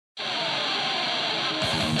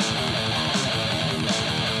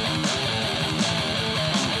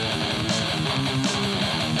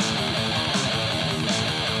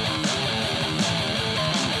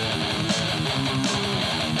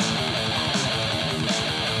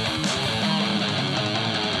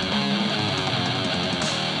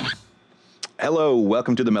Hello,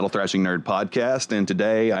 welcome to the Metal Thrashing Nerd Podcast, and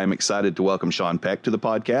today I'm excited to welcome Sean Peck to the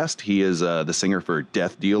podcast. He is the singer for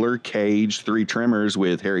Death Dealer, Cage, Three Tremors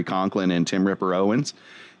with Harry Conklin and Tim Ripper Owens.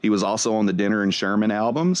 He was also on the Dinner and Sherman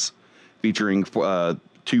albums, featuring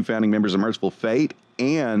two founding members of Merciful Fate,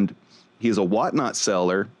 and he is a Whatnot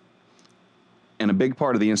seller and a big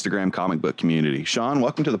part of the Instagram comic book community. Sean,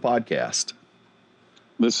 welcome to the podcast.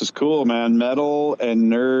 This is cool, man. Metal and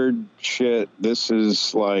nerd shit. This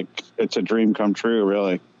is like, it's a dream come true,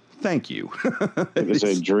 really. Thank you. It is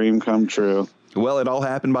a dream come true. Well, it all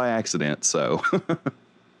happened by accident, so.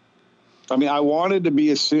 I mean, I wanted to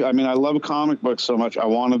be I love comic books so much. I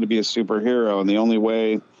wanted to be a superhero, and the only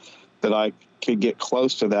way that I could get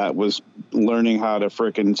close to that was learning how to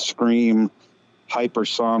frickin' scream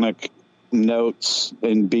hypersonic notes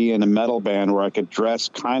and be in a metal band where I could dress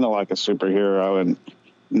kind of like a superhero and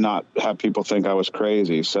not have people think I was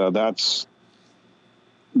crazy. So that's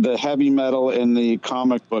the heavy metal and the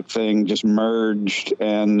comic book thing just merged,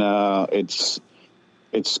 and it's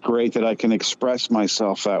great that I can express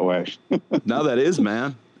myself that way. No, that is,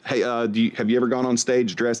 man. Hey, have you ever gone on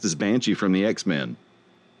stage dressed as Banshee from the X-Men?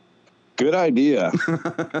 Good idea.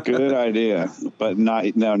 Good idea. But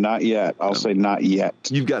not yet. I'll say not yet.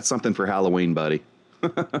 You've got something for Halloween, buddy.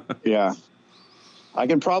 Yeah. I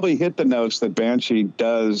can probably hit the notes that Banshee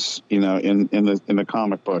does, in the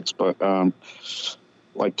comic books, but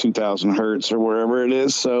like 2,000 hertz or wherever it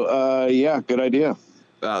is. So, yeah, good idea.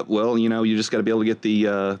 Well, you just got to be able to get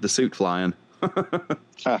the suit flying.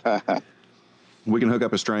 We can hook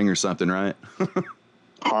up a string or something, right?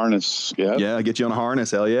 Harness, yeah. Yeah, get you on a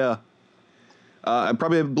harness, hell yeah. I'm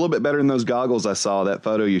probably a little bit better than those goggles I saw, that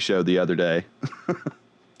photo you showed the other day.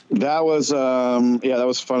 That was, that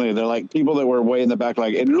was funny. They're like people that were way in the back,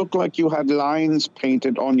 like, it looked like you had lines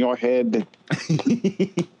painted on your head.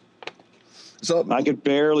 So I could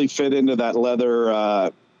barely fit into that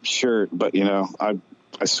leather shirt, but, I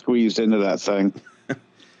squeezed into that thing.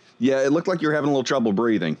 Yeah, it looked like you were having a little trouble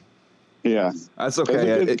breathing. Yeah. That's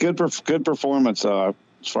okay. Good performance, as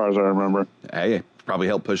far as I remember. Hey, probably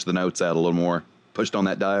helped push the notes out a little more. Pushed on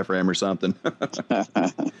that diaphragm or something.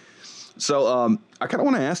 So I kind of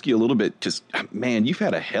want to ask you a little bit, because, man, you've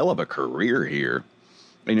had a hell of a career here.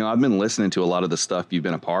 I've been listening to a lot of the stuff you've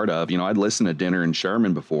been a part of. I'd listened to Dinner and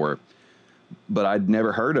Sherman before, but I'd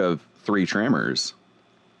never heard of Three Tremors.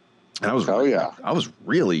 And I was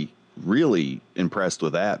really, really impressed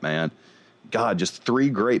with that, man. God, just three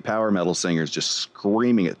great power metal singers just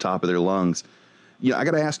screaming at the top of their lungs. I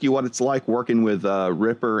got to ask you what it's like working with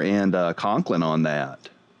Ripper and Conklin on that.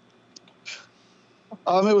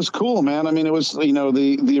 It was cool, man. I mean, it was,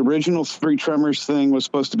 the original Three Tremors thing was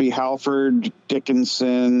supposed to be Halford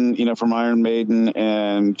Dickinson, from Iron Maiden,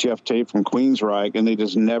 and Jeff Tate from Queensryche, and they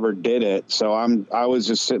just never did it. So I was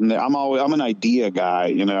just sitting there. I'm an idea guy,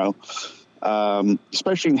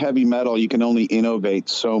 especially in heavy metal. You can only innovate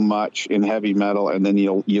so much in heavy metal, and then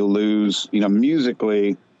you'll lose,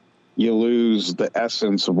 musically, you lose the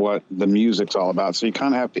essence of what the music's all about. So you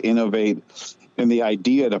kind of have to innovate in the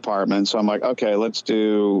idea department. So I'm like, okay, let's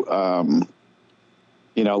do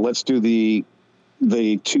the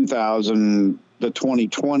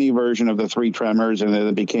 2020 version of the Three Tremors, and then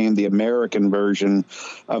it became the American version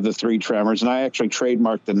of the Three Tremors. And I actually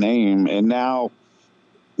trademarked the name, and now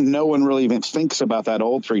no one really even thinks about that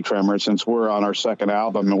old Three Tremors, since we're on our second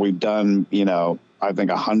album and we've done, I think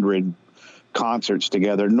 100 concerts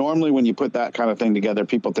together. Normally when you put that kind of thing together,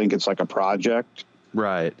 people think it's like a project.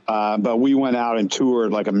 Right. But we went out and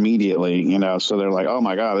toured like immediately, so they're like, oh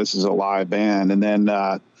my God, this is a live band. And then,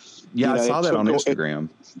 I saw that on Instagram.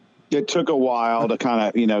 It took a while to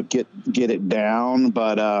kind of, get it down,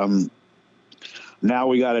 but, now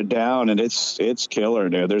we got it down, and it's killer,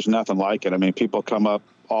 dude. There's nothing like it. I mean, people come up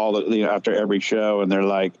after every show, and they're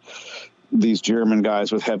like, these German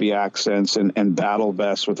guys with heavy accents and battle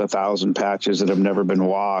vests with 1,000 patches that have never been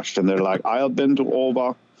washed. And they're like, I've been to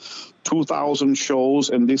over 2,000 shows,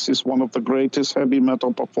 and this is one of the greatest heavy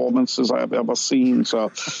metal performances I've ever seen.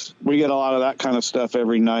 So we get a lot of that kind of stuff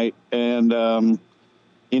every night. And, I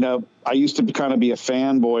used to kind of be a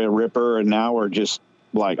fanboy of Ripper, and now we're just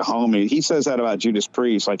like homie. He says that about Judas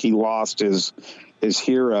Priest. Like, he lost his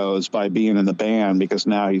heroes by being in the band, because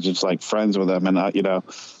now he's just like friends with them. And,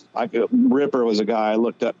 Ripper was a guy I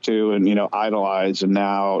looked up to and, idolized. And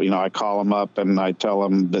now, I call him up and I tell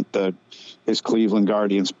him that his Cleveland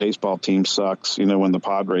Guardians baseball team sucks, when the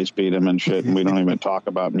Padres beat him and shit. And we don't even talk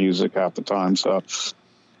about music half the time. So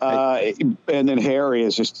And then Harry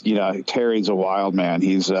is just, Harry's a wild man.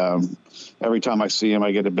 He's every time I see him,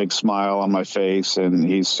 I get a big smile on my face, and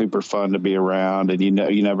he's super fun to be around. And you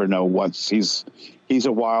never know he's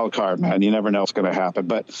a wild card, man. You never know what's going to happen.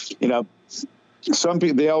 But some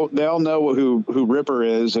people they all know who Ripper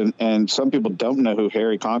is, and some people don't know who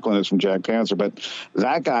Harry Conklin is from Jack Panzer. But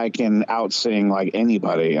that guy can out-sing like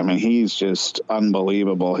anybody. I mean, he's just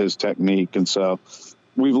unbelievable, his technique, and so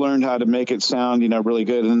we've learned how to make it sound, really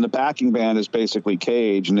good. And the backing band is basically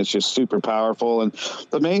Cage, and it's just super powerful. And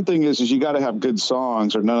the main thing is you got to have good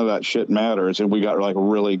songs, or none of that shit matters. And we got like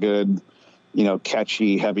really good,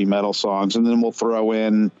 catchy heavy metal songs, and then we'll throw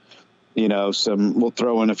in, we'll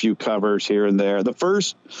throw in a few covers here and there. The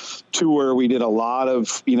first tour we did a lot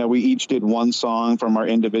of, we each did one song from our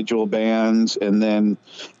individual bands and then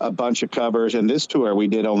a bunch of covers. And this tour we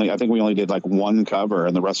only did like one cover,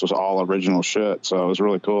 and the rest was all original shit. So it was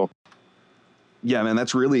really cool. Yeah, man,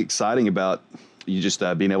 that's really exciting about you just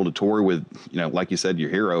being able to tour with, like you said, your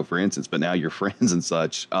hero, for instance, but now your friends and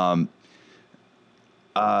such. I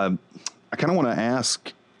kind of want to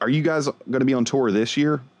ask, are you guys going to be on tour this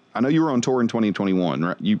year? I know you were on tour in 2021,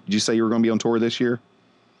 right? Did you say you were going to be on tour this year?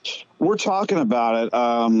 We're talking about it.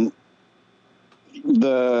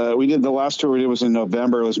 We did the last tour we did was in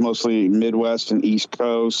November. It was mostly Midwest and East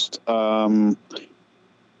Coast. We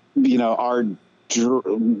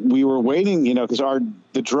were waiting, because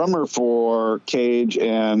the drummer for Cage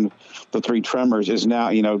and the Three Tremors is now,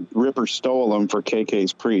 Ripper stole him for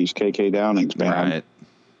KK's Priest, KK Downing's band. Right.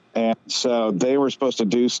 And so they were supposed to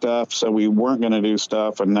do stuff, so we weren't going to do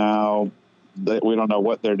stuff, and now we don't know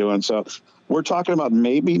what they're doing. So we're talking about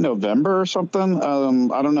maybe November or something.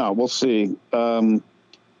 I don't know. We'll see. A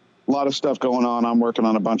lot of stuff going on. I'm working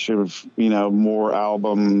on a bunch of, more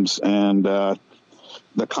albums, and the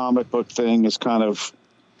comic book thing is kind of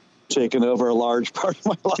taken over a large part of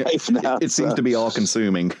my life now. It seems to be all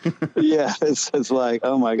consuming. Yeah, it's like,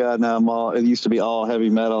 oh my God, now it used to be all heavy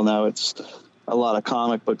metal. Now it's a lot of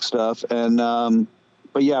comic book stuff. And,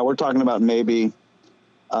 but yeah, we're talking about maybe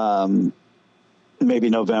November.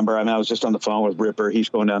 I mean, I was just on the phone with Ripper. He's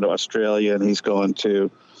going down to Australia, and he's going to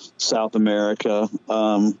South America.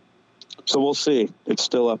 So we'll see. It's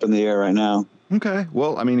still up in the air right now. Okay.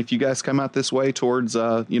 Well, I mean, if you guys come out this way towards,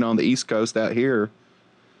 on the East Coast out here,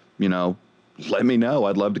 let me know.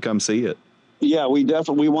 I'd love to come see it. Yeah, we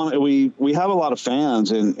definitely we have a lot of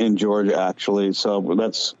fans in Georgia, actually. So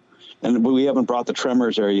and we haven't brought the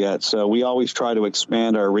Tremors there yet. So we always try to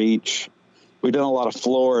expand our reach. We've done a lot of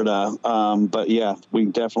Florida, but yeah, we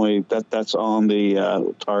definitely that's on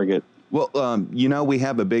the target. Well, we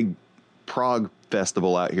have a big prog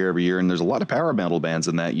festival out here every year, and there's a lot of power metal bands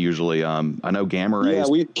in that usually. I know Gamma Rays.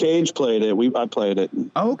 Yeah, Cage played it. I played it.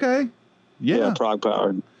 Oh, okay. Yeah, prog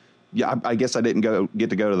power. Yeah, I guess I didn't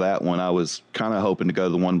get to go to that one. I was kind of hoping to go to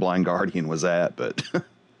the one Blind Guardian was at, but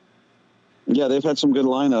yeah, they've had some good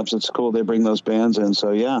lineups. It's cool they bring those bands in.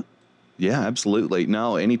 So yeah. Yeah, absolutely.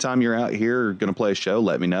 No, anytime you're out here going to play a show,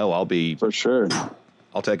 let me know. I'll be for sure.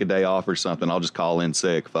 I'll take a day off or something. I'll just call in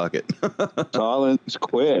sick. Fuck it. Call in, just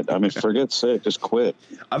quit. I mean, forget sick, just quit.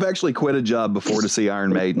 I've actually quit a job before to see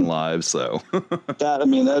Iron Maiden live, so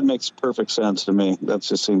that makes perfect sense to me. That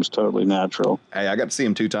just seems totally natural. Hey, I got to see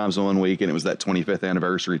him 2 times in 1 week, and it was that 25th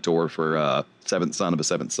anniversary tour for Seventh Son of a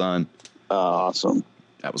Seventh Son. Awesome.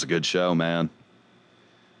 That was a good show, man.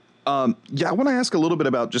 Yeah, I want to ask a little bit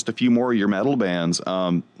about just a few more of your metal bands.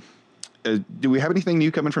 Do we have anything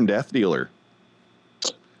new coming from Death Dealer?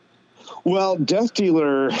 Well, Death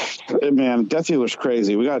Dealer's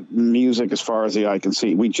crazy. We got music as far as the eye can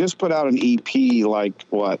see. We just put out an EP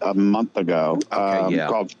a month ago,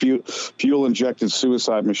 called Fuel Injected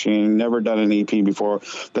Suicide Machine. Never done an EP before.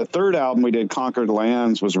 The third album we did, Conquered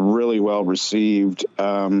Lands, was really well received.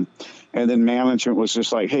 And then management was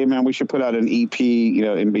just like, hey, man, we should put out an EP,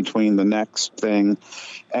 in between the next thing.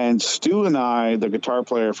 And Stu and I, the guitar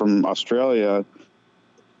player from Australia,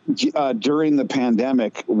 during the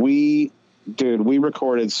pandemic, we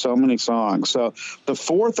recorded so many songs. So the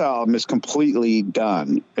fourth album is completely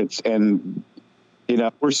done.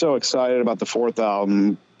 We're so excited about the fourth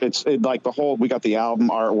album. We got the album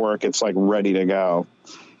artwork. It's like ready to go.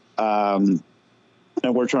 And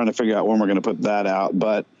we're trying to figure out when we're going to put that out,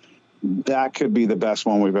 but that could be the best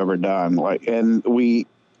one we've ever done. And we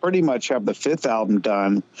pretty much have the fifth album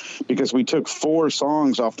done because we took 4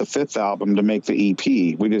 songs off the fifth album to make the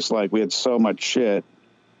EP. We had so much shit.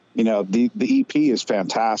 The EP is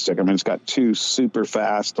fantastic. I mean, it's got 2 super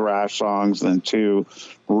fast thrash songs and then 2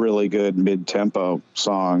 really good mid-tempo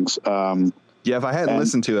songs. Yeah, if I hadn't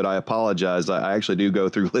listened to it, I apologize. I actually do go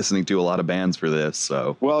through listening to a lot of bands for this.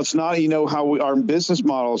 So, well, it's not, you know, how our business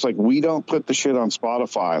model is like, we don't put the shit on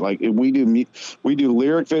Spotify. Like we do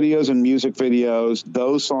lyric videos and music videos.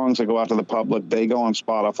 Those songs that go out to the public, they go on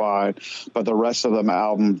Spotify, but the rest of the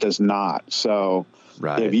album does not. So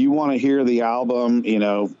right. If you want to hear the album, you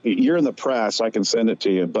know, you're in the press, I can send it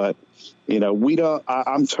to you, but you know,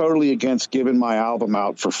 I'm totally against giving my album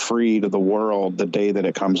out for free to the world the day that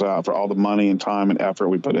it comes out, for all the money and time and effort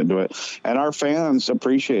we put into it. And our fans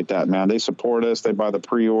appreciate that, man. They support us. They buy the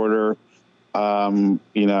pre-order, you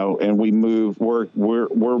know, and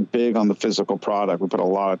we're big on the physical product. We put a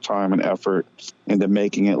lot of time and effort into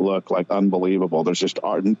making it look like unbelievable. There's just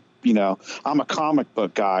art, you know, I'm a comic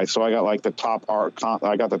book guy, so I got like the top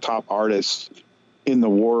artists in the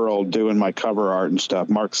world doing my cover art and stuff.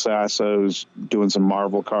 Mark Sasso's doing some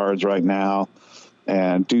Marvel cards right now,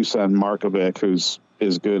 and Dusan Markovic, who's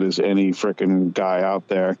as good as any freaking guy out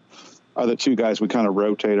there, are the two guys we kind of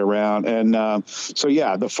rotate around. And so,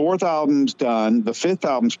 yeah, the fourth album's done. The fifth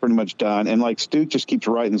album's pretty much done. And like Stu just keeps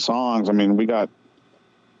writing songs. I mean,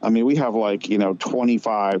 we have like, you know,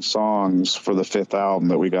 25 songs for the fifth album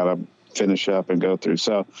that we got to finish up and go through.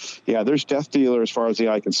 So yeah, there's Death Dealer as far as the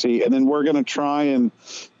eye can see. And then we're going to try and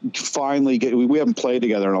finally we haven't played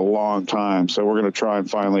together in a long time. So we're going to try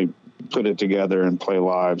and finally put it together and play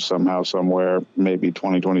live somehow, somewhere, maybe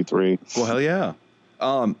 2023. Well, hell yeah.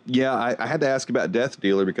 Yeah, I had to ask about Death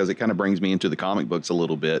Dealer because it kind of brings me into the comic books a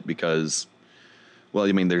little bit because, well,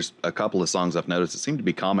 I mean, there's a couple of songs I've noticed that seem to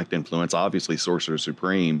be comic influence, obviously Sorcerer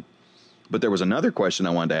Supreme. But there was another question I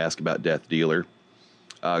wanted to ask about Death Dealer.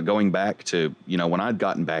 Going back to, you know, when I'd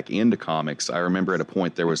gotten back into comics, I remember at a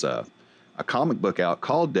point there was a comic book out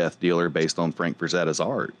called Death Dealer based on Frank Frazetta's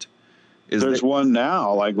art. There's one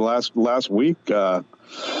now, like last week. That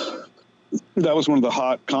was one of the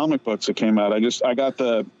hot comic books that came out. I got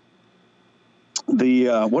the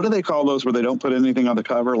what do they call those where they don't put anything on the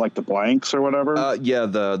cover, like the blanks or whatever? Yeah,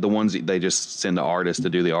 the ones that they just send the artist to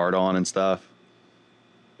do the art on and stuff.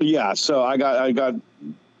 Yeah, so I got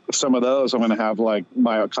some of those. I'm going to have like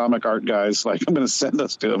my comic art guys, like I'm going to send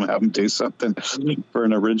those to them, have them do something for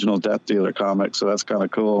an original Death Dealer comic. So that's kind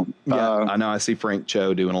of cool. Yeah, I know. I see Frank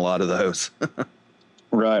Cho doing a lot of those.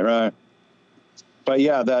 Right. But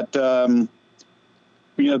yeah, that,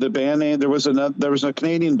 you know, the band name, there was a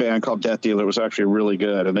Canadian band called Death Dealer. It was actually really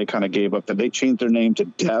good. And they kind of gave up they changed their name to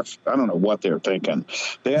Deaf. I don't know what they were thinking.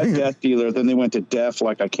 They had Death Dealer. Then they went to Deaf,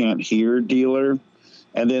 like I can't hear Dealer.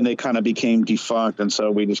 And then they kind of became defunct, and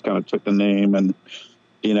so we just kind of took the name. And,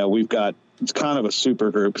 you know, it's kind of a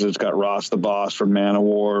super group because it's got Ross the Boss from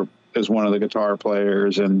Manowar as one of the guitar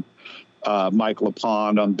players, and Mike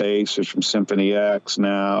LaPond on bass, who's from Symphony X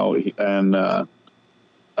now, and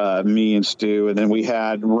me and Stu. And then we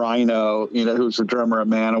had Rhino, you know, who's the drummer of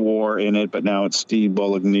Manowar in it, but now it's Steve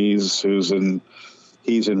Bolognese,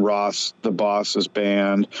 he's in Ross the Boss's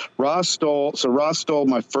band. Ross stole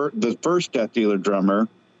the first Death Dealer drummer,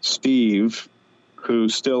 Steve,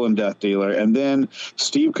 who's still in Death Dealer. And then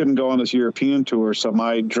Steve couldn't go on this European tour, so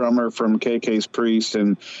my drummer from KK's Priest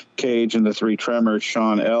and Cage and the Three Tremors,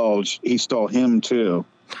 Sean Elge, he stole him too.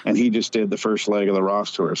 And he just did the first leg of the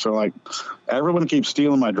Ross tour. So like everyone keeps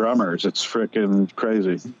stealing my drummers. It's freaking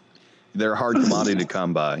crazy. They're a hard commodity to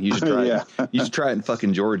come by. You should try it. You should try it in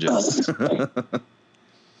fucking Georgia.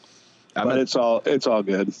 But it's all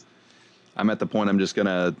good. I'm at the point I'm just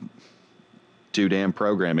gonna do damn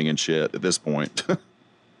programming and shit at this point.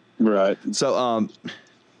 Right. So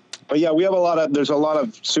but yeah, there's a lot of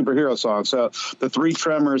superhero songs. So the Three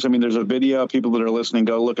Tremors, I mean, there's a video, people that are listening,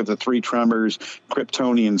 go look at the Three Tremors,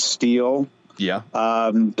 Kryptonian Steel. Yeah.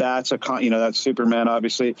 That's that's Superman,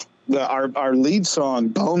 obviously. Our lead song,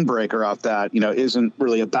 Bone Breaker, off that, you know, isn't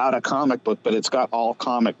really about a comic book, but it's got all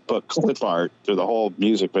comic book clip art through the whole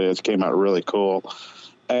music video. It came out really cool.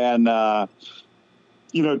 And,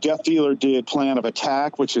 you know, Death Dealer did Plan of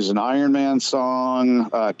Attack, which is an Iron Man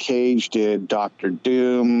song. Cage did Doctor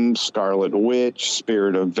Doom, Scarlet Witch,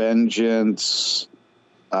 Spirit of Vengeance.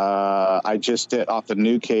 I just did off the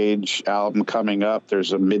new Cage album coming up.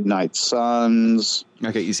 There's a Midnight Suns.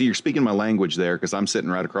 Okay, you see, you're speaking my language there because I'm sitting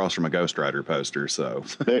right across from a Ghost Rider poster. So,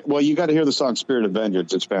 well, you got to hear the song "Spirit of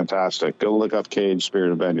Vengeance." It's fantastic. Go look up Cage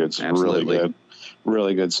 "Spirit of Vengeance." It's Absolutely.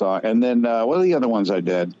 Really good song. And then what are the other ones I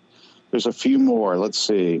did? There's a few more. Let's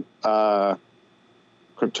see. Kryptonian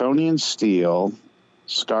Steel,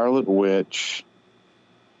 Scarlet Witch.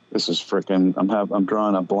 This is freaking. I'm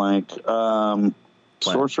drawing a blank.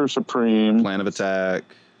 Sorcerer Supreme, Plan of Attack.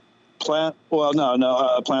 Plan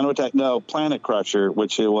of Attack. No, Planet Crusher,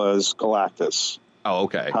 which it was Galactus. Oh,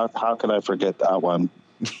 okay. How could I forget that one?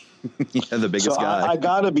 Yeah, the biggest So guy. I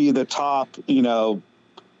got to be the top,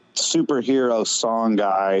 superhero song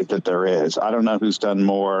guy that there is. I don't know who's done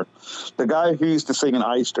more. The guy who used to sing in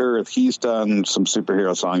Iced Earth, he's done some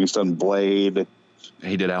superhero song. He's done Blade.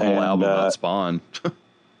 He did a whole album about Spawn.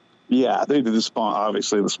 Yeah, they did the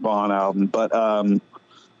Spawn album. But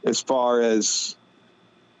as far as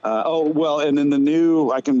and then the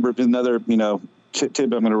new, another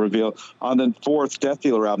tidbit I'm going to reveal on the 4th Death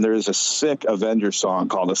Dealer album. There is a sick Avengers song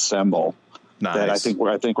called Assemble. Nice. That I think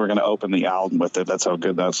we're going to open the album with it. That's how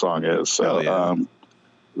good that song is. So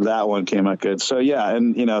that one came out good. So yeah,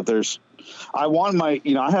 and I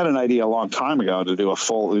had an idea a long time ago to do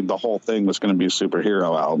the whole thing was going to be a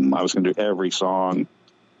superhero album. I was going to do every song.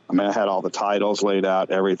 I mean, I had all the titles laid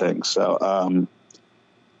out, everything. So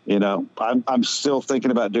I'm still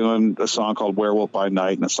thinking about doing a song called Werewolf by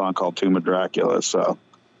Night and a song called Tomb of Dracula. So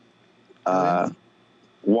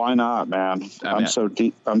why not, man? I'm so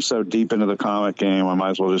deep into the comic game. I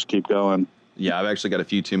might as well just keep going. Yeah, I've actually got a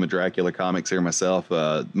few Tomb of Dracula comics here myself.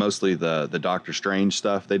 Mostly the Doctor Strange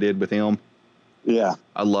stuff they did with him. Yeah,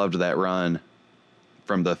 I loved that run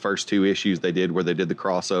from the first 2 issues they did, where they did the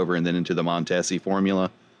crossover and then into the Montesi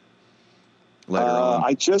formula. Later on,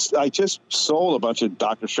 I just sold a bunch of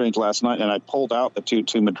Doctor Strange last night, and I pulled out the 2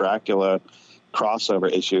 Tomb of Dracula crossover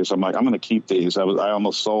issues. I'm like, I'm going to keep these. I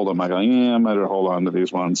almost sold them. I go, yeah, I better hold on to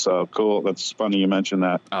these ones. So cool. That's funny you mentioned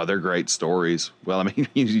that. Oh, they're great stories. Well, I mean,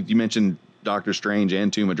 you mentioned Doctor Strange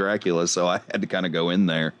and Tomb of Dracula, so I had to kind of go in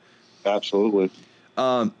there. Absolutely.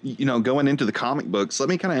 Going into the comic books, let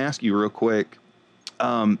me kind of ask you real quick.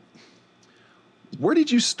 Where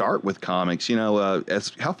did you start with comics?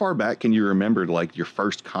 How far back can you remember, like, your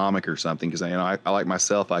first comic or something? Because I like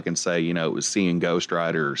myself, I can say, it was seeing Ghost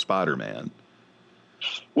Rider or Spider-Man.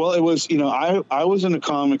 Well, it was, I was into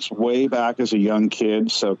comics way back as a young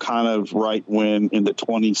kid. So kind of right when in the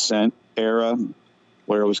 20-cent era,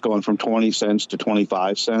 where it was going from 20 cents to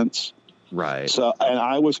 25 cents. Right. So, and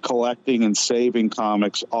I was collecting and saving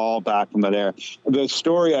comics all back from that era. The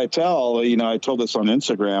story I tell, I told this on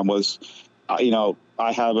Instagram, was,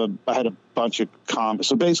 I had a bunch of comics.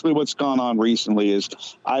 So basically what's gone on recently is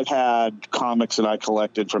I've had comics that I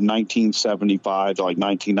collected from 1975 to like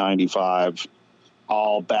 1995,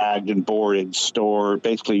 all bagged and boarded, stored,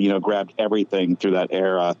 basically, grabbed everything through that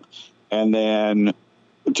era. And then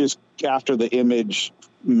just after the Image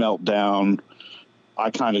meltdown,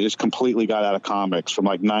 I kind of just completely got out of comics from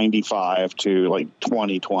like 95 to like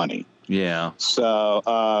 2020. Yeah. So,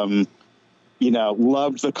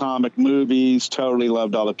 loved the comic movies, totally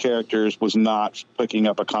loved all the characters, was not picking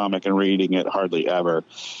up a comic and reading it hardly ever.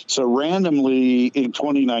 So randomly in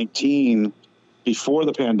 2019, before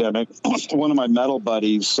the pandemic, one of my metal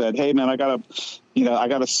buddies said, "Hey man, I got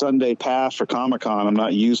a Sunday pass for Comic-Con. I'm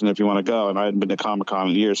not using it if you want to go." And I hadn't been to Comic-Con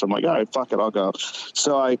in years. So I'm like, all right, fuck it, I'll go.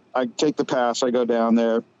 So I take the pass. I go down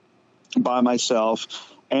there by myself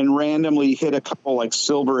and randomly hit a couple like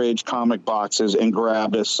Silver Age comic boxes and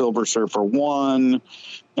grabbed a Silver Surfer 1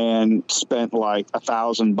 and spent like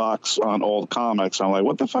 $1,000 on old comics. I'm like,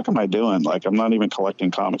 what the fuck am I doing? Like, I'm not even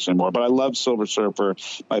collecting comics anymore. But I love Silver Surfer,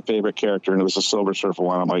 my favorite character, and it was a Silver Surfer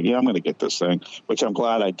 1. I'm like, yeah, I'm going to get this thing, which I'm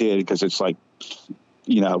glad I did, because it's like,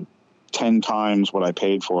 10 times what I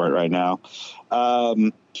paid for it right now.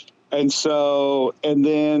 And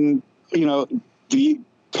then, the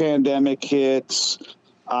pandemic hits.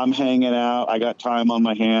 I'm hanging out. I got time on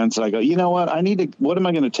my hands. I go, you know what? What am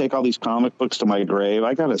I going to take all these comic books to my grave?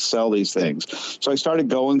 I got to sell these things. So I started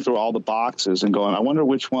going through all the boxes and going, I wonder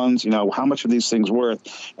which ones, how much are these things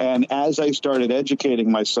worth? And as I started educating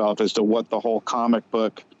myself as to what the whole comic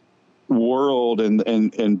book world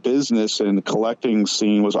and business and collecting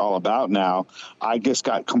scene was all about now, I just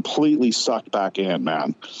got completely sucked back in,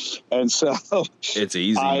 man. And so it's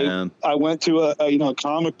easy, man. I went to a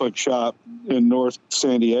comic book shop in North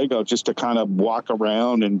San Diego just to kind of walk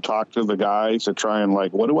around and talk to the guys to try and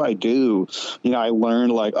like, what do I do? I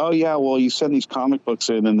learned like, oh yeah, well, you send these comic books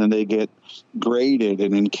in and then they get graded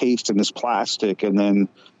and encased in this plastic, and then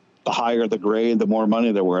the higher the grade, the more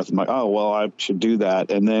money they're worth. I'm like, oh, well, I should do that.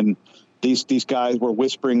 And then these guys were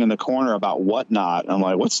whispering in the corner about Whatnot. I'm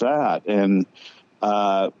like, what's that? And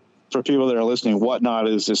for people that are listening, Whatnot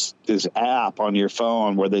is this app on your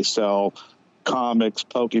phone where they sell comics,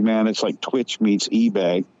 Pokemon. It's like Twitch meets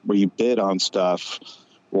eBay, where you bid on stuff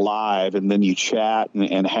live and then you chat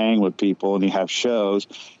and hang with people and you have shows.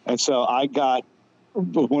 And so I got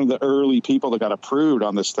one of the early people that got approved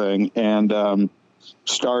on this thing and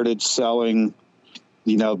started selling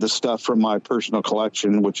the stuff from my personal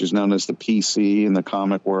collection, which is known as the PC in the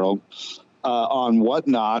comic world, on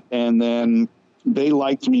Whatnot. And then they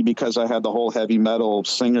liked me because I had the whole heavy metal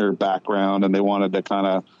singer background, and they wanted to kind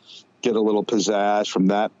of get a little pizzazz from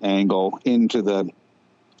that angle into their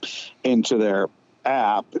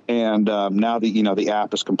app. And now the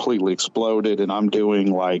app has completely exploded, and I'm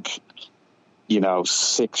doing like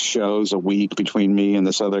 6 shows a week between me and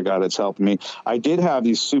this other guy that's helping me. I did have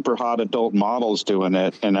these super hot adult models doing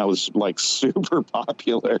it, and that was like super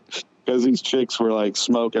popular because these chicks were like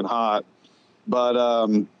smoking hot. But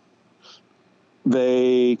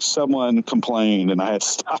someone complained, and I had to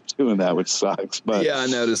stop doing that, which sucks. But yeah, I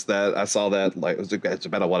noticed that. I saw that it's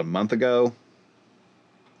about a month ago.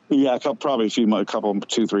 Yeah, probably a couple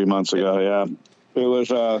 2-3 months ago. Yeah,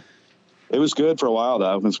 it was good for a while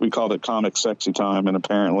though, because we called it Comic Sexy Time, and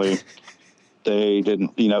apparently they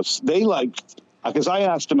didn't. They because I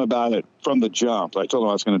asked them about it from the jump. I told them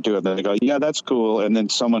I was going to do it. Then they go, "Yeah, that's cool." And then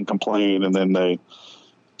someone complained, and then they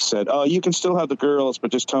said, "Oh, you can still have the girls,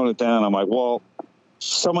 but just tone it down." I'm like, "Well,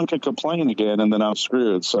 someone could complain again, and then I'm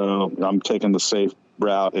screwed." So I'm taking the safe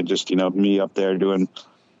route and just me up there doing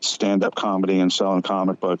stand-up comedy and selling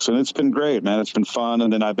comic books, and it's been great, man. It's been fun.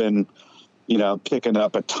 And then I've been picking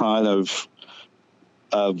up a ton of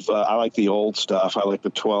I like the old stuff. I like the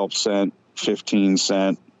 12-cent,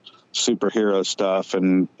 15-cent superhero stuff,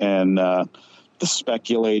 and the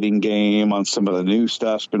speculating game on some of the new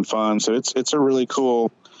stuff's been fun. So it's a really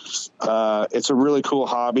cool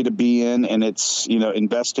hobby to be in, and it's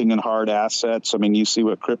investing in hard assets. I mean, you see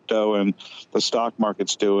what crypto and the stock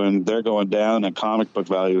market's doing. They're going down, and comic book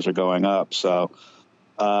values are going up. So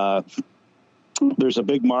there's a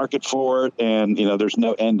big market for it, and there's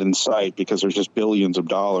no end in sight because there's just billions of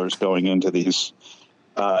dollars going into these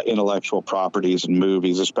intellectual properties and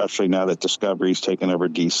movies, especially now that Discovery's taken over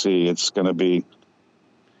DC. It's going to be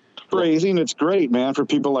crazy, and it's great, man, for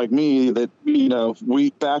people like me that we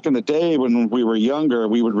back in the day when we were younger,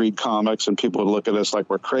 we would read comics and people would look at us like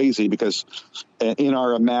we're crazy because in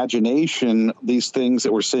our imagination, these things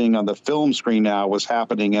that we're seeing on the film screen now was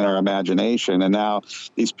happening in our imagination. And now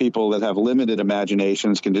these people that have limited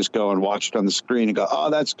imaginations can just go and watch it on the screen and go, "Oh,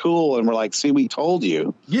 that's cool." And we're like, "See, we told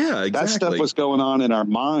you." Yeah, exactly. That stuff was going on in our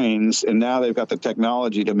minds, and now they've got the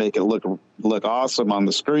technology to make it look awesome on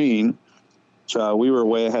the screen. So we were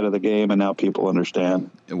way ahead of the game, and now people understand.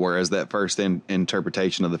 Whereas that first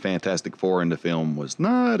interpretation of the Fantastic Four in the film was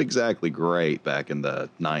not exactly great back in the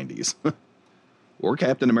 90s. Or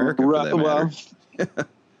Captain America, for that matter. Well,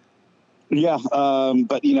 yeah,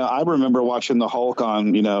 but, I remember watching the Hulk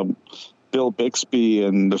on, Bill Bixby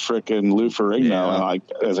and the frickin' Lou Ferrigno. Yeah. And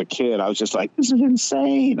as a kid, I was just like, this is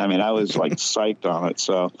insane. I mean, I was like psyched on it.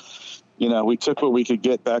 So, we took what we could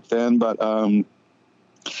get back then, but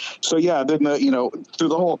so yeah, then through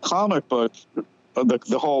the whole comic book,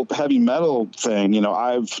 the whole heavy metal thing,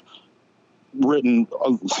 I've written,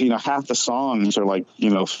 half the songs are like,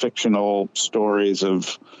 fictional stories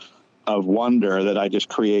of wonder that I just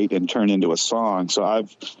create and turn into a song. So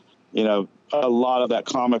I've, a lot of that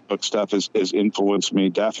comic book stuff has influenced me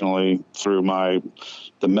definitely through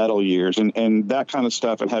the metal years, and that kind of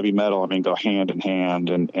stuff and heavy metal, I mean, go hand in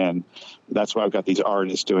hand. And that's why I've got these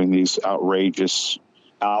artists doing these outrageous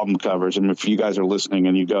album covers. And if you guys are listening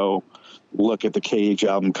and you go look at the Cage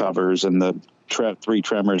album covers and the Three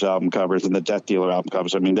Tremors album covers and the Death Dealer album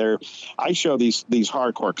covers, I mean, I show these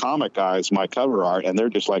hardcore comic guys my cover art, and they're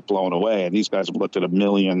just like blown away. And these guys have looked at 1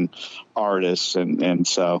 million artists, and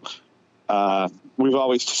so we've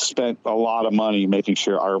always spent a lot of money making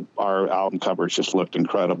sure our album covers just looked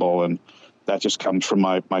incredible, and that just comes from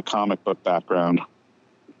my comic book background.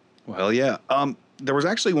 Well, yeah. There was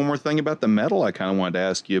actually one more thing about the metal I kind of wanted to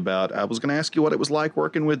ask you about. I was going to ask you what it was like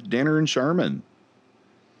working with Dinner and Sherman.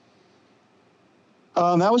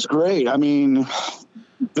 That was great. I mean,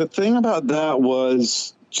 the thing about that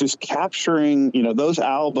was just capturing, those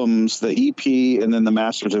albums, the EP and then the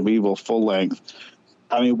Masters of Evil full length.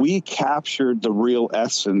 I mean, we captured the real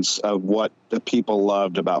essence of what the people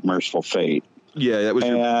loved about Merciful Fate. Yeah, that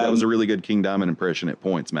was a really good King Diamond impression at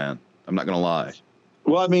points, man. I'm not going to lie.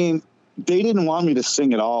 Well, I mean, they didn't want me to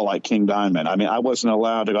sing it all like King Diamond. I mean, I wasn't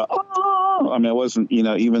allowed to go, oh! I mean, I wasn't,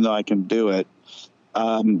 even though I can do it.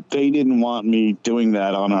 They didn't want me doing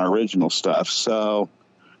that on our original stuff. So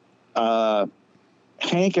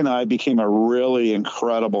Hank and I became a really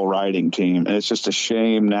incredible writing team. And it's just a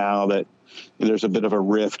shame now that there's a bit of a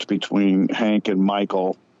rift between Hank and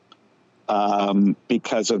Michael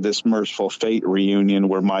because of this Merciful Fate reunion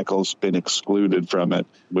where Michael's been excluded from it,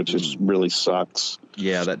 which is really sucks.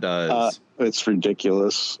 Yeah, that does. It's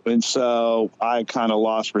ridiculous. And so I kind of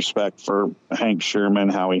lost respect for Hank Sherman,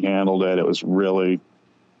 how he handled it. It was really,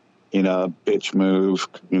 you know, bitch move.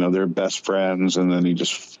 You know, they're best friends, and then he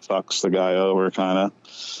just fucks the guy over, kind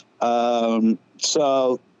of.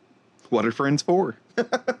 So, What are friends for?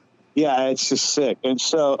 yeah, it's just sick. And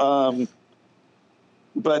so,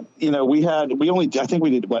 but you know, I think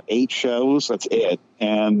we did 8 shows. That's it,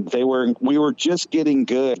 and we were just getting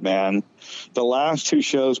good, man. The last 2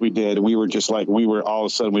 shows we did, we were all of a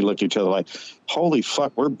sudden we looked at each other like, holy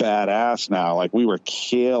fuck, we're badass now. Like, we were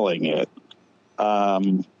killing it. I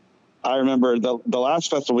remember the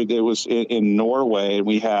last festival we did was in Norway,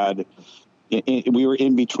 and we were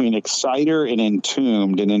in between Exciter and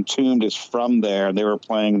Entombed, and Entombed is from there, and they were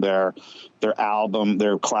playing their album,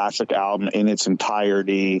 their classic album in its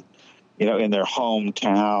entirety, you know, in their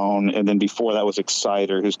hometown. And then before that was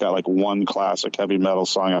Exciter, who's got like one classic heavy metal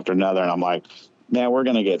song after another. And I'm like, man, we're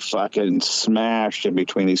going to get fucking smashed in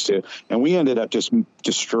between these two. And we ended up just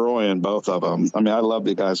destroying both of them. I mean, I love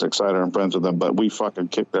the guys at Exciter, I'm friends with them, but we fucking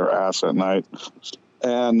kicked their ass that night.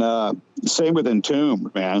 And same with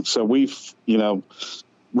Entombed, man. So we've, you know,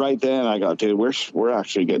 right then I go, dude, we're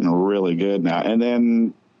actually getting really good now. And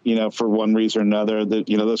then, you know, for one reason or another, that,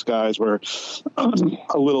 you know, those guys were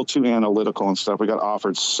a little too analytical and stuff. We got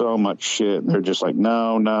offered so much shit, and they're just like,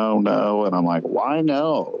 no. And I'm like, why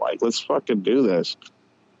no? Like, let's fucking do this.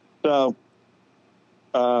 So,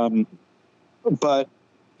 but,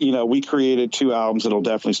 you know, we created 2 albums that'll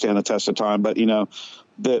definitely stand the test of time. But, you know,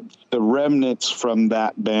 the remnants from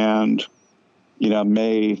that band, you know,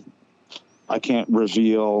 I can't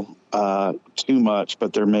reveal too much,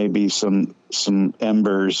 but there may be some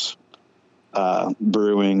embers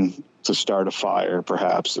brewing to start a fire,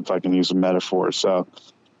 perhaps, if I can use a metaphor. So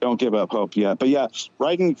don't give up hope yet. But yeah,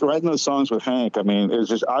 writing those songs with Hank, I mean, it was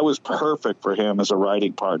just, I was perfect for him as a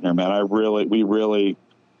writing partner, man. We really,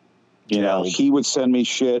 you know, he would send me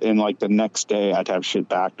shit, and like the next day I'd have shit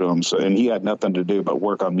back to him. So, and he had nothing to do but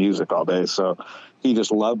work on music all day. So he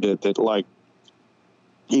just loved it, that like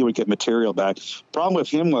he would get material back. Problem with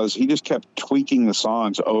him was he just kept tweaking the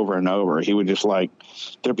songs over and over. He would just like,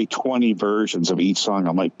 there'd be 20 versions of each song.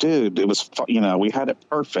 I'm like, dude, it was, you know, we had it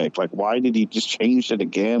perfect. Like, why did he just change it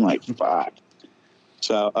again? Like, fuck.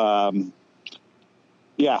 So,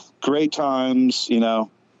 yeah, great times. You know,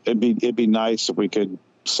 it'd be nice if we could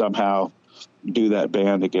somehow do that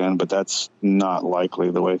band again, but that's not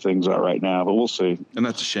likely the way things are right now, but we'll see. And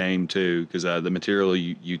that's a shame too, because the material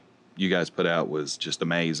you guys put out was just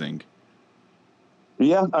amazing.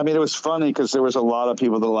 Yeah, I mean, it was funny because there was a lot of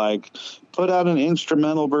people that like put out an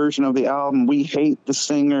instrumental version of the album. We hate the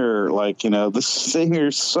singer, like, you know, the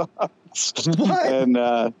singer sucks. What? And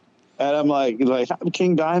I'm like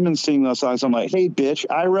King Diamond singing those songs. I'm like, hey, bitch,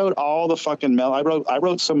 I wrote all the fucking I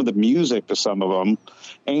wrote some of the music to some of them,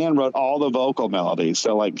 and wrote all the vocal melodies.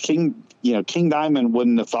 So like King Diamond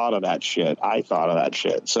wouldn't have thought of that shit. I thought of that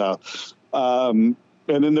shit. So,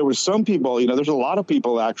 and then there was some people, you know, there's a lot of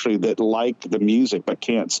people actually that like the music but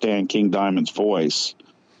can't stand King Diamond's voice.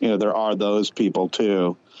 You know, there are those people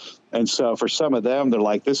too. And so for some of them, they're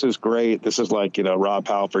like, this is great. This is like, you know, Rob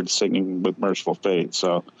Halford singing with Merciful Fate.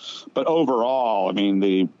 So, but overall, I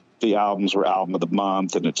mean, the albums were album of the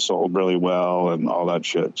month, and it sold really well and all that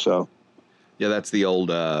shit. So, yeah, that's the old,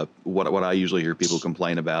 what I usually hear people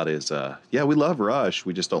complain about is, yeah, we love Rush.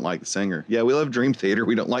 We just don't like the singer. Yeah, we love Dream Theater.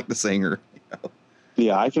 We don't like the singer. You know?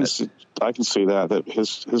 Yeah, I can see that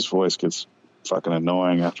his voice gets fucking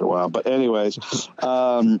annoying after a while. But anyways,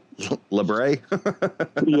 LeBray.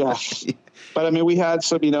 Yeah. But I mean, we had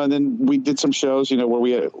some, you know, and then we did some shows, you know,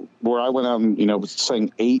 where I went out and, you know,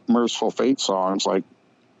 sang 8 Merciful Fate songs. Like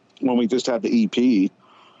when we just had the EP,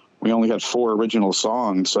 we only had 4 original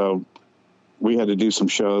songs. So we had to do some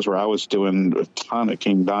shows where I was doing a ton of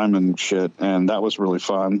King Diamond shit, and that was really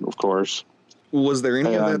fun, of course. Was there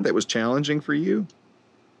any of that was challenging for you?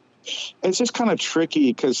 It's just kind of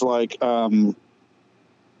tricky because, like, to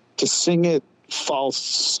sing it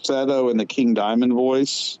falsetto in the King Diamond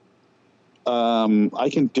voice, I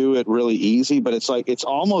can do it really easy, but it's like it's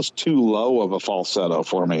almost too low of a falsetto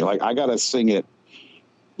for me. Like, I got to sing it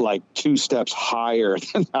like 2 steps higher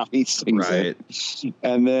than how he sings it.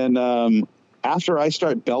 And then after I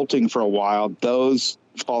start belting for a while, those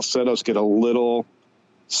falsettos get a little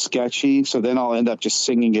sketchy, so then I'll end up just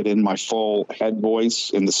singing it in my full head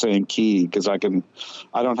voice in the same key, because I can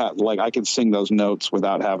sing those notes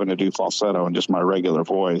without having to do falsetto in just my regular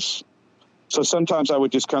voice. So sometimes I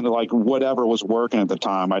would just kind of like whatever was working at the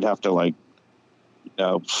time, I'd have to like, you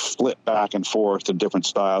know, flip back and forth to different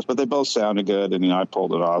styles, but they both sounded good, and, you know, I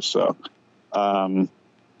pulled it off. So,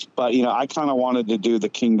 but, you know, I kind of wanted to do the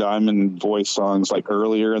King Diamond voice songs like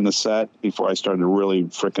earlier in the set before I started really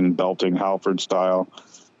freaking belting Halford style.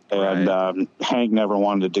 And Hank never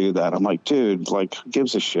wanted to do that. I'm like, dude, like, who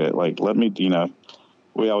gives a shit? Like, let me,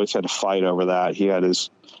 we always had to fight over that. He had his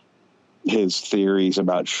theories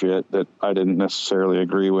about shit that I didn't necessarily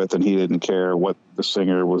agree with, and he didn't care what the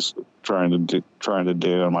singer was trying to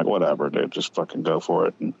do. I'm like, whatever, dude, just fucking go for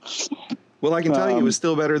it. And, well, I can tell you it was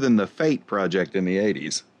still better than the Fate project in the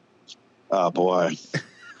 80s. Oh, boy.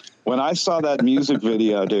 When I saw that music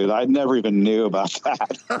video, dude, I never even knew about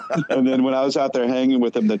that. And then when I was out there hanging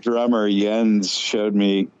with him, the drummer, Jens, showed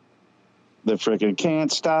me the freaking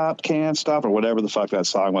Can't Stop, or whatever the fuck that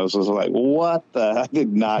song was. I was like, what the? I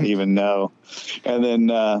did not even know. And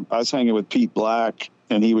then I was hanging with Pete Black,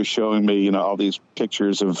 and he was showing me, all these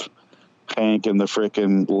pictures of Hank and the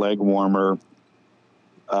freaking leg warmer,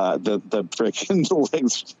 the freaking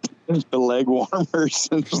legs, the leg warmers.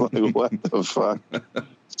 And it's like, what the fuck?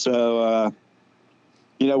 So,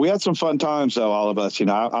 we had some fun times, though, all of us.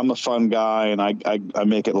 I'm a fun guy, and I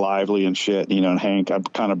make it lively and shit. And Hank,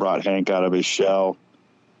 I've kind of brought Hank out of his shell.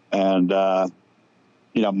 And,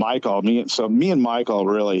 Michael, me and Michael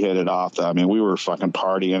really hit it off, though. I mean, we were fucking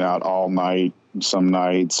partying out all night, some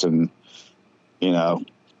nights, and,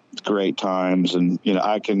 great times. And,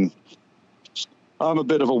 I'm a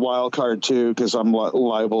bit of a wild card too, because I'm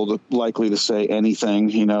likely to say anything,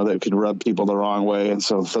 that could rub people the wrong way. And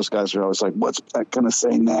so those guys are always like, what's that going to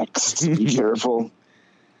say next? Be careful.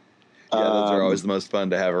 Yeah, those are always the most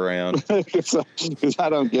fun to have around. Because I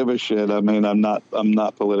don't give a shit. I mean, I'm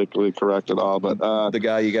not politically correct at all. But the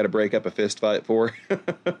guy you got to break up a fist fight for.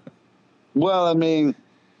 Well, I mean,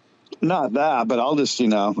 not that, but I'll just,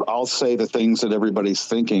 I'll say the things that everybody's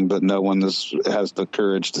thinking, but no one has the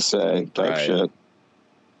courage to say type shit.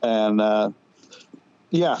 And,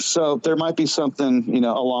 so there might be something,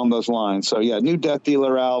 along those lines. So, new Death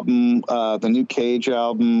Dealer album, the new Cage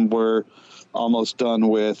album, we're almost done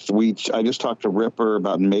with. I just talked to Ripper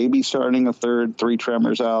about maybe starting a third Three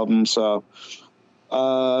Tremors album. So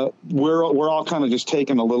we're all kind of just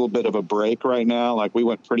taking a little bit of a break right now. Like, we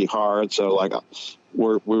went pretty hard. So, like,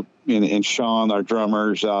 we're in Sean, our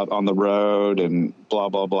drummer's out on the road, and blah,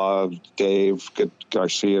 blah, blah. Dave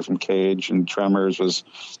Garcia from Cage and Tremors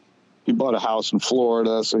he bought a house in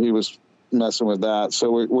Florida, so he was messing with that.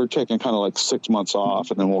 So we're taking kind of like 6 months off,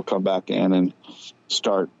 and then we'll come back in and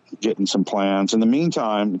start getting some plans. In the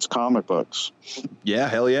meantime, it's comic books. Yeah,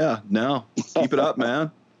 hell yeah. No, keep it up, man.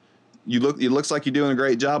 It looks like you're doing a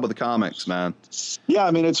great job with the comics, man. Yeah, I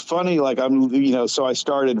mean, it's funny. Like, so I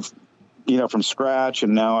started, from scratch,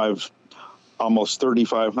 and now I've almost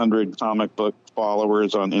 3,500 comic book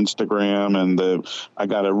followers on Instagram, and I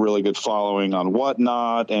got a really good following on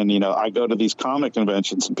Whatnot. And, I go to these comic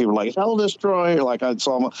conventions, and people are like, Hell Destroyer. Like, it's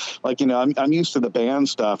almost like, I'm used to the band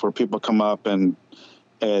stuff where people come up and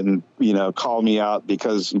call me out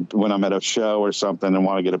because when I'm at a show or something and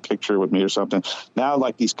want to get a picture with me or something. Now,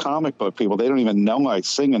 like, these comic book people, they don't even know I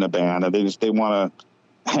sing in a band, and they want to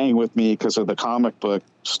hang with me because of the comic book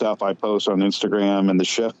stuff I post on Instagram and the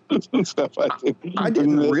show and stuff. I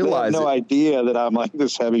didn't realize they have no idea that I'm like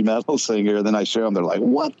this heavy metal singer. Then I show them, they're like,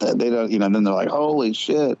 "What the?" They don't, and then they're like, "Holy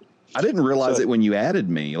shit!" I didn't realize it when you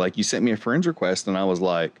added me. Like, you sent me a friend's request, and I was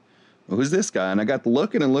like, well, "Who's this guy?" And I got to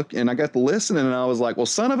looking, and I got to listening, and I was like, "Well,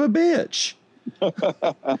 son of a bitch."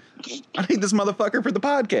 I need this motherfucker for the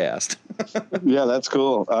podcast. Yeah, that's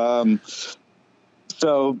cool.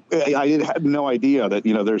 So I had no idea that,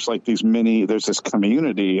 there's like there's this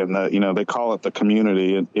community, and they call it the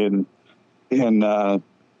community in the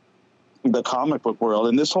comic book world.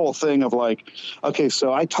 And this whole thing of like, okay,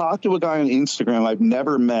 so I talked to a guy on Instagram I've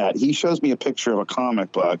never met. He shows me a picture of a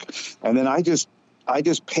comic book, and then I just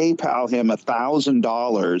PayPal him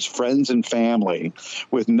 $1,000, friends and family,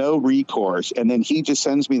 with no recourse. And then he just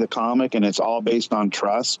sends me the comic, and it's all based on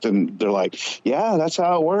trust. And they're like, yeah, that's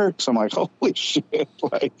how it works. I'm like, holy shit.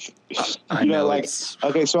 Like, I know, like,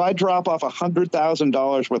 okay, so I drop off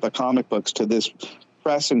 $100,000 worth of comic books to this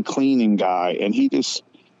press and cleaning guy,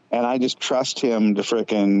 and I just trust him to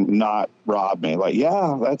frickin' not rob me. Like,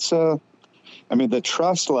 yeah, that's I mean, the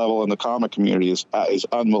trust level in the comic community is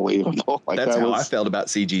unbelievable. Like, that's how I felt about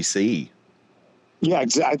CGC. Yeah,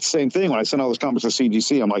 exactly. Same thing. When I sent all those comics to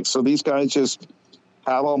CGC, I'm like, so these guys just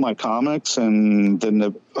have all my comics, and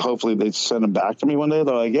then hopefully they send them back to me one day.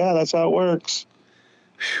 They're like, yeah, that's how it works.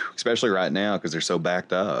 Especially right now, because they're so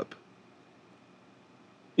backed up.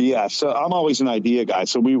 Yeah, so I'm always an idea guy.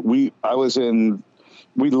 So we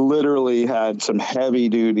literally had some heavy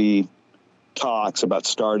duty talks about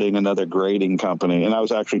starting another grading company, and I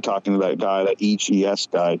was actually talking to that guy, that HES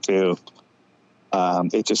guy too.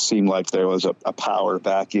 It just seemed like there was a power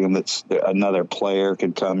vacuum, that's another player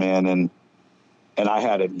could come in and I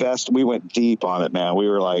had we went deep on it, man. We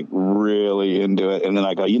were like really into it. And then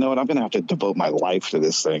I go, you know what? I'm going to have to devote my life to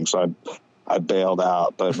this thing. So I bailed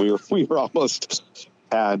out, but we were almost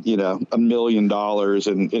had, $1 million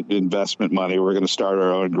in investment money. We're going to start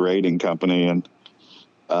our own grading company. And,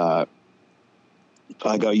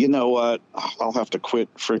 I go, you know what? I'll have to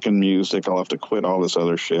quit freaking music. I'll have to quit all this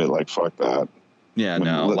other shit. Like, fuck that. Yeah,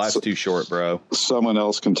 no, life's too short, bro. Someone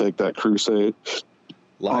else can take that crusade.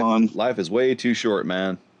 Life is way too short,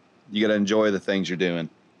 man. You got to enjoy the things you're doing.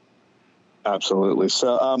 Absolutely.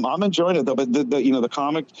 So I'm enjoying it though. But the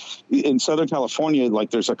comic in Southern California, like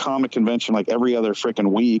there's a comic convention like every other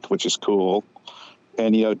freaking week, which is cool.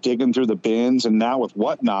 And digging through the bins, and now with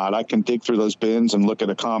Whatnot, I can dig through those bins and look at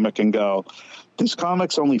a comic and go, this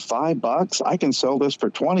comic's only $5. I can sell this for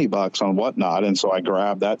 $20 on Whatnot. And so I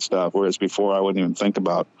grab that stuff. Whereas before I wouldn't even think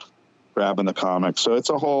about grabbing the comics. So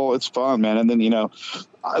it's fun, man. And then,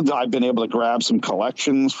 I've been able to grab some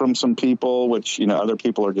collections from some people, which, other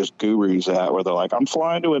people are just gurus at, where they're like, I'm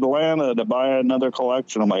flying to Atlanta to buy another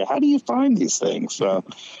collection. I'm like, how do you find these things? So,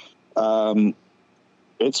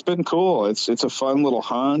 it's been cool. It's a fun little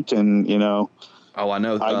hunt. And, Oh, I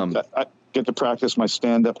know. I get to practice my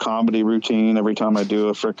stand-up comedy routine every time I do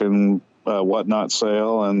a frickin' Whatnot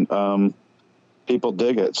sale, and people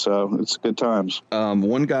dig it, so it's good times.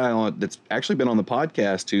 One guy that's actually been on the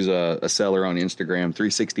podcast who's a seller on Instagram,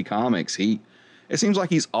 360 Comics, it seems like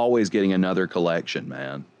he's always getting another collection,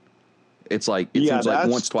 man. It's like seems like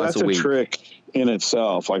once, twice a week. That's a trick in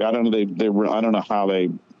itself. Like I don't know, I don't know how they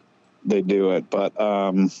do it, but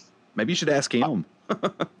maybe you should ask him.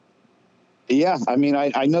 Yeah, I mean,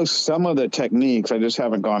 I know some of the techniques. I just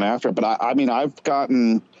haven't gone after it. But I've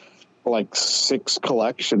gotten like 6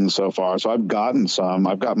 collections so far. So I've gotten some.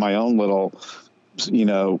 I've got my own little,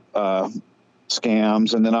 scams.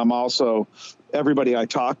 And then I'm also, everybody I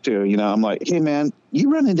talk to, I'm like, hey, man,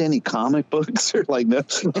 you run into any comic books? Or like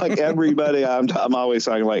everybody I'm always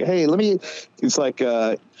talking like, hey, it's like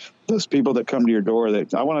those people that come to your door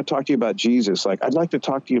that I want to talk to you about Jesus. Like, I'd like to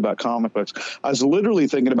talk to you about comic books. I was literally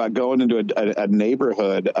thinking about going into a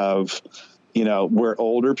neighborhood of, where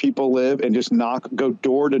older people live and just go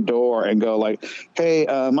door to door and go like, hey,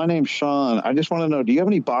 my name's Sean. I just want to know, do you have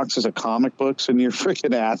any boxes of comic books in your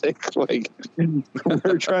freaking attic? Like,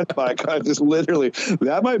 we're trying to buy, just literally,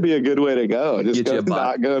 that might be a good way to go. Just go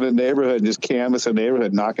to a neighborhood and just canvas a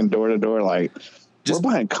neighborhood, knocking door to door like, we're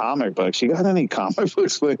buying comic books. You got any comic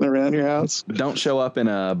books laying around your house? Don't show up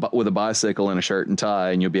with a bicycle and a shirt and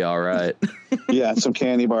tie, and you'll be all right. Yeah, some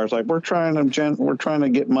candy bars. Like we're trying to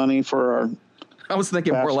get money for our. I was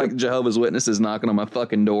thinking more like Jehovah's Witnesses knocking on my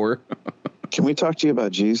fucking door. Can we talk to you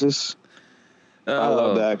about Jesus? I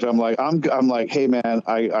love that. I'm like, hey man,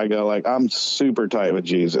 I go like, I'm super tight with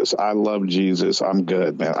Jesus. I love Jesus. I'm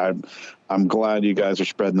good, man. I'm glad you guys are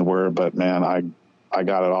spreading the word, but man, I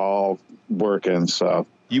got it all working. So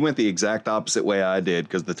you went the exact opposite way I did,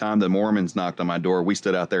 because the time the Mormons knocked on my door, we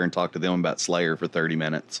stood out there and talked to them about Slayer for 30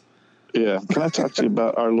 minutes. Yeah. Can I talk to you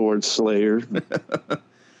about our Lord Slayer? Let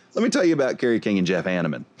me tell you about Kerry King and Jeff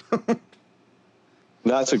Hanneman.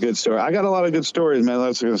 That's a good story. I got a lot of good stories, man. I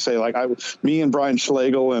was going to say, like, me and Brian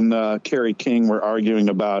Schlegel and Kerry King were arguing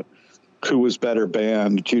about who was better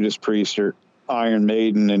band, Judas Priest or Iron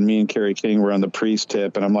Maiden, and me and Kerry King were on the Priest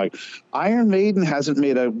tip, and I'm like, Iron Maiden hasn't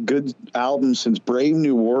made a good album since Brave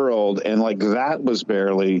New World, and like that was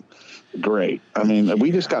barely great. I mean,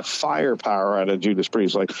 we just got firepower out of Judas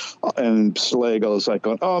Priest, like, and Schlegel is like,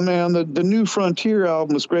 oh man, the New Frontier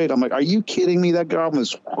album was great. I'm like, are you kidding me? That album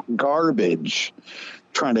is garbage.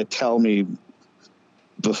 Trying to tell me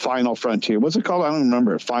the Final Frontier. What's it called? I don't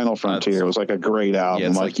remember. Final Frontier. It was like a great album. Yeah,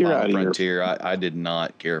 it's like you're out of Frontier. I did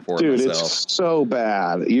not care for it myself. Dude, it's so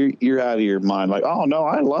bad. You're out of your mind. Like, oh no,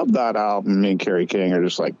 I love that album. Me and Kerry King are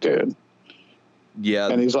just like, dude. Yeah.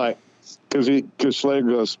 And he's like, because Slayer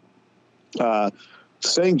goes,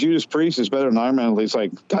 saying Judas Priest is better than Iron Man. He's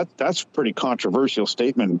like, that's a pretty controversial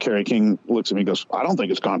statement. And Kerry King looks at me and goes, I don't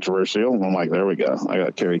think it's controversial. And I'm like, there we go. I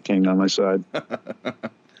got Kerry King on my side.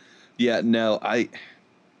 Yeah, no,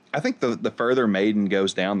 I think the further Maiden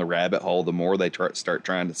goes down the rabbit hole, the more they start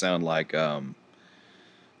trying to sound like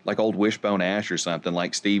old Wishbone Ash or something.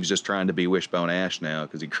 Like Steve's just trying to be Wishbone Ash now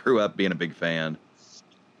because he grew up being a big fan.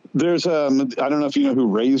 There's I don't know if you know who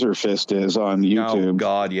Razor Fist is on YouTube. Oh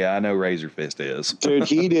God, yeah, I know Razor Fist is. Dude,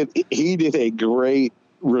 he did a great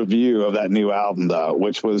review of that new album though,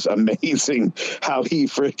 which was amazing. How he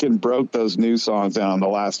freaking broke those new songs down on the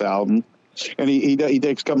last album. And he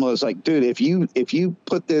takes a couple of those like, dude, if you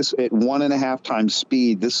put this at 1.5 times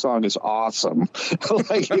speed, this song is awesome.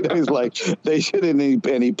 Like, you know, he's like, they shouldn't,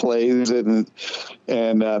 and he plays it,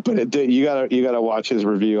 but you gotta watch his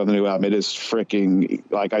review on the new album. It is freaking,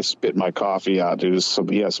 like, I spit my coffee out, dude.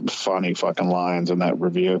 He has some funny fucking lines in that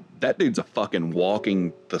review. That dude's a fucking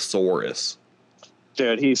walking thesaurus.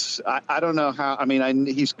 Dude, I don't know how, I mean,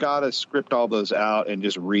 he's got to script all those out and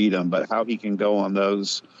just read them, but how he can go on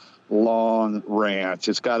those long rants,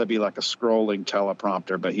 it's got to be like a scrolling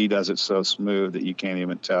teleprompter, but he does it so smooth that you can't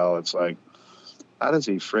even tell. It's like, how does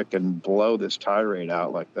he frickin' blow this tirade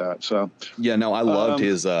out like that? So, yeah, no, I loved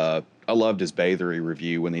his Bathery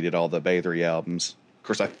review when he did all the Bathery albums. Of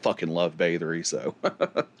course, I fucking love Bathery, so.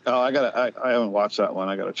 Oh, I haven't watched that one.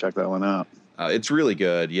 I got to check that one out. It's really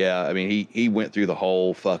good. Yeah. I mean, he went through the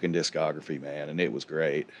whole fucking discography, man, and it was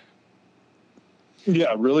great.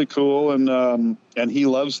 Yeah, really cool. And he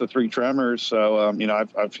loves the Three Tremors. So, you know,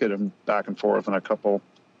 I've hit him back and forth on a couple.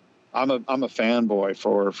 I'm a fanboy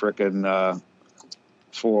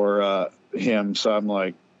for him. So I'm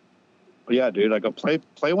like, yeah, dude, I go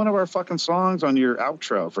play one of our fucking songs on your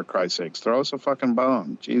outro, for Christ's sakes. Throw us a fucking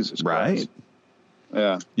bone. Jesus Christ. Right.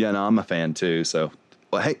 Yeah. Yeah, no, I'm a fan too. So,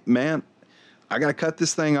 well, hey, man, I got to cut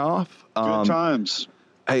this thing off. Good times.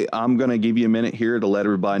 Hey, I'm going to give you a minute here to let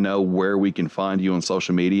everybody know where we can find you on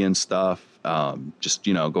social media and stuff. Just,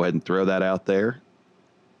 you know, go ahead and throw that out there.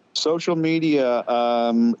 Social media,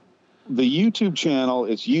 the YouTube channel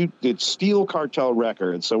it's Steel Cartel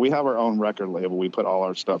Records. So we have our own record label. We put all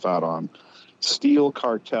our stuff out on Steel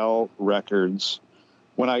Cartel Records.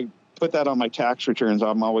 When I put that on my tax returns,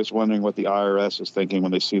 I'm always wondering what the IRS is thinking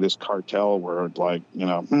when they see this cartel word, like, you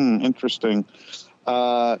know, interesting.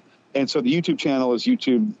 And so the YouTube channel is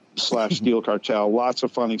YouTube/Steel Cartel. Lots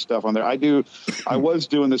of funny stuff on there. I was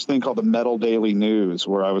doing this thing called the Metal Daily News,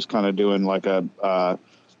 where I was kind of doing like a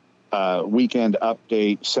weekend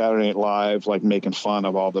update, Saturday Night Live, like making fun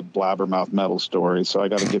of all the blabbermouth metal stories. So I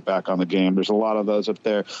got to get back on the game. There's a lot of those up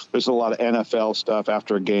there. There's a lot of NFL stuff.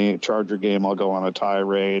 After a game, Charger game, I'll go on a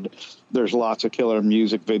tirade. There's lots of killer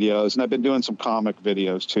music videos. And I've been doing some comic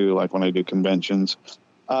videos too, like when I do conventions.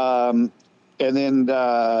 And then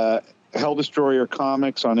Hell Destroyer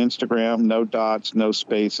Comics on Instagram. No dots, no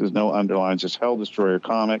spaces, no underlines, just Hell Destroyer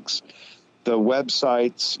Comics. The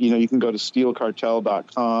websites, you know, you can go to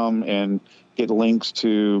steelcartel.com and get links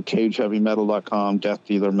to cageheavymetal.com,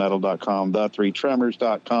 deathdealermetal.com,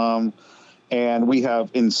 the3tremors.com. And we have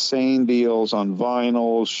insane deals on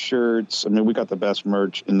vinyl, shirts. I mean, we got the best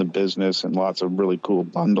merch in the business and lots of really cool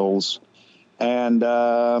bundles. And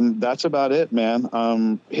that's about it,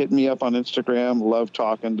 man. Hit me up on Instagram. Love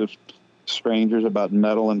talking to strangers about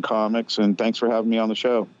metal and comics. And thanks for having me on the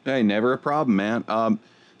show. Hey, never a problem, man.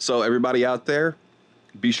 So everybody out there,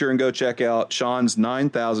 be sure and go check out Sean's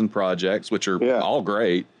 9,000 projects, which are all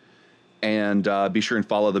great. And be sure and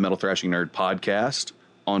follow the Metal Thrashing Nerd podcast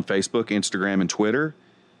on Facebook, Instagram, and Twitter.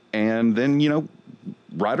 And then, you know,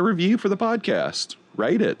 write a review for the podcast.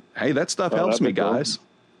 Rate it. Hey, that stuff helps me, guys. Cool.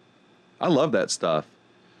 I love that stuff.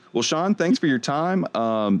 Well, Sean, thanks for your time.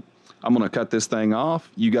 I'm going to cut this thing off.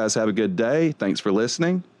 You guys have a good day. Thanks for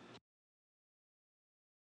listening.